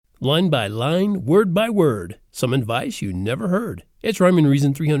Line by line, word by word, some advice you never heard. It's Rhyme and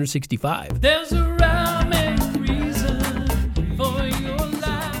Reason 365. There's a rhyme and reason for your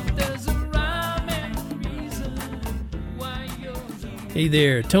life. There's a rhyme and reason why you're here. Hey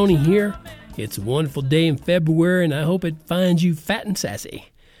there, Tony here. It's a wonderful day in February, and I hope it finds you fat and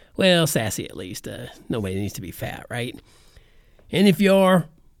sassy. Well, sassy at least. Nobody needs to be fat, right? And if you are,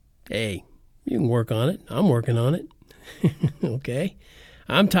 hey, you can work on it. I'm working on it. Okay?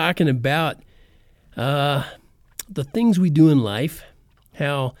 I'm talking about the things we do in life,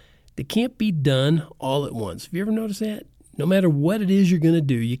 how they can't be done all at once. Have you ever noticed that? No matter what it is you're going to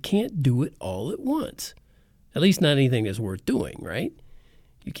do, you can't do it all at once. At least not anything that's worth doing, right?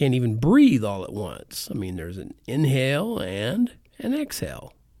 You can't even breathe all at once. I mean, there's an inhale and an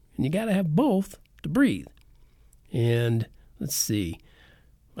exhale. And you got to have both to breathe. And let's see.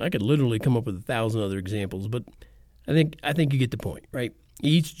 I could literally come up with 1,000 other examples, but I think you get the point, right?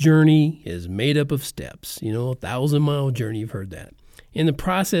 Each journey is made up of steps. You know, 1,000-mile journey, you've heard that. In the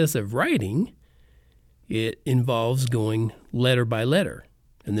process of writing, it involves going letter by letter,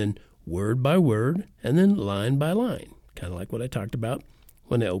 and then word by word, and then line by line, kind of like what I talked about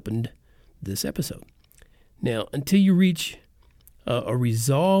when I opened this episode. Now, until you reach a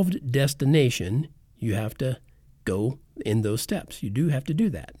resolved destination, you have to go in those steps. You do have to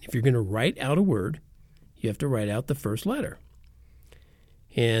do that. If you're going to write out a word, you have to write out the first letter.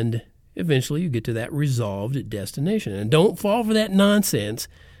 And eventually you get to that resolved destination. And don't fall for that nonsense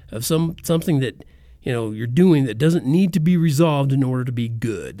of something that, you know, you're doing that doesn't need to be resolved in order to be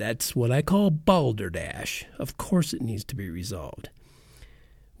good. That's what I call balderdash. Of course it needs to be resolved.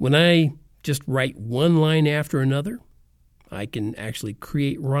 When I just write one line after another, I can actually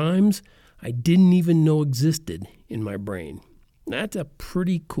create rhymes I didn't even know existed in my brain. That's a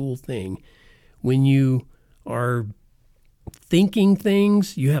pretty cool thing. When you are thinking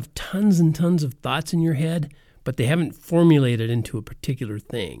things, you have tons and tons of thoughts in your head, but they haven't formulated into a particular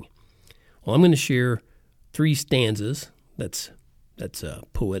thing. Well, I'm going to share 3 stanzas. That's a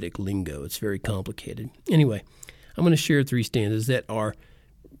poetic lingo. It's very complicated. Anyway, I'm going to share 3 stanzas that are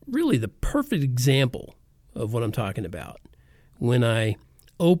really the perfect example of what I'm talking about. When I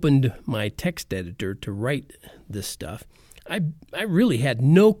opened my text editor to write this stuff, I really had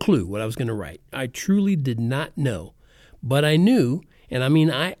no clue what I was going to write. I truly did not know. But I knew, and I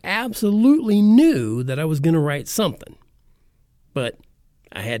mean I absolutely knew that I was going to write something. But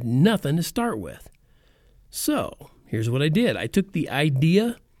I had nothing to start with. So here's what I did. I took the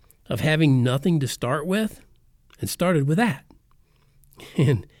idea of having nothing to start with and started with that.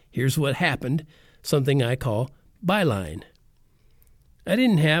 And here's what happened, something I call byline. I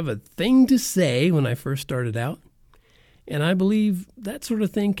didn't have a thing to say when I first started out, and I believe that sort of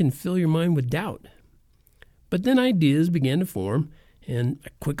thing can fill your mind with doubt. But then ideas began to form, and I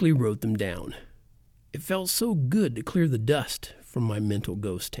quickly wrote them down. It felt so good to clear the dust from my mental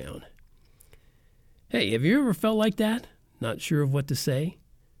ghost town. Hey, have you ever felt like that? Not sure of what to say?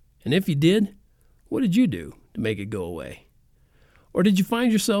 And if you did, what did you do to make it go away? Or did you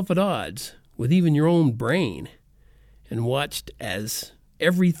find yourself at odds with even your own brain and watched as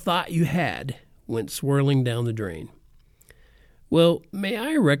every thought you had went swirling down the drain? Well, may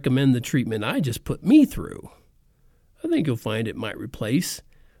I recommend the treatment I just put me through? I think you'll find it might replace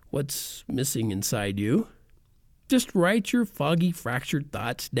what's missing inside you. Just write your foggy, fractured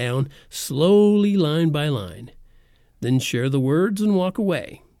thoughts down slowly, line by line. Then share the words and walk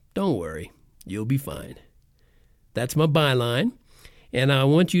away. Don't worry, you'll be fine. That's my byline, and I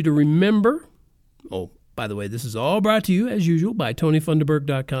want you to remember, by the way, this is all brought to you, as usual, by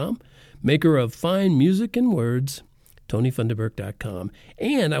TonyFunderburk.com, maker of fine music and words, TonyFunderburk.com.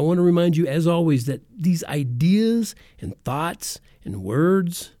 And I want to remind you, as always, that these ideas and thoughts and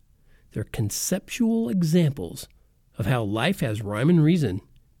words, they're conceptual examples of how life has rhyme and reason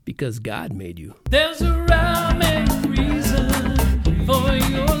because God made you. There's a rhyme and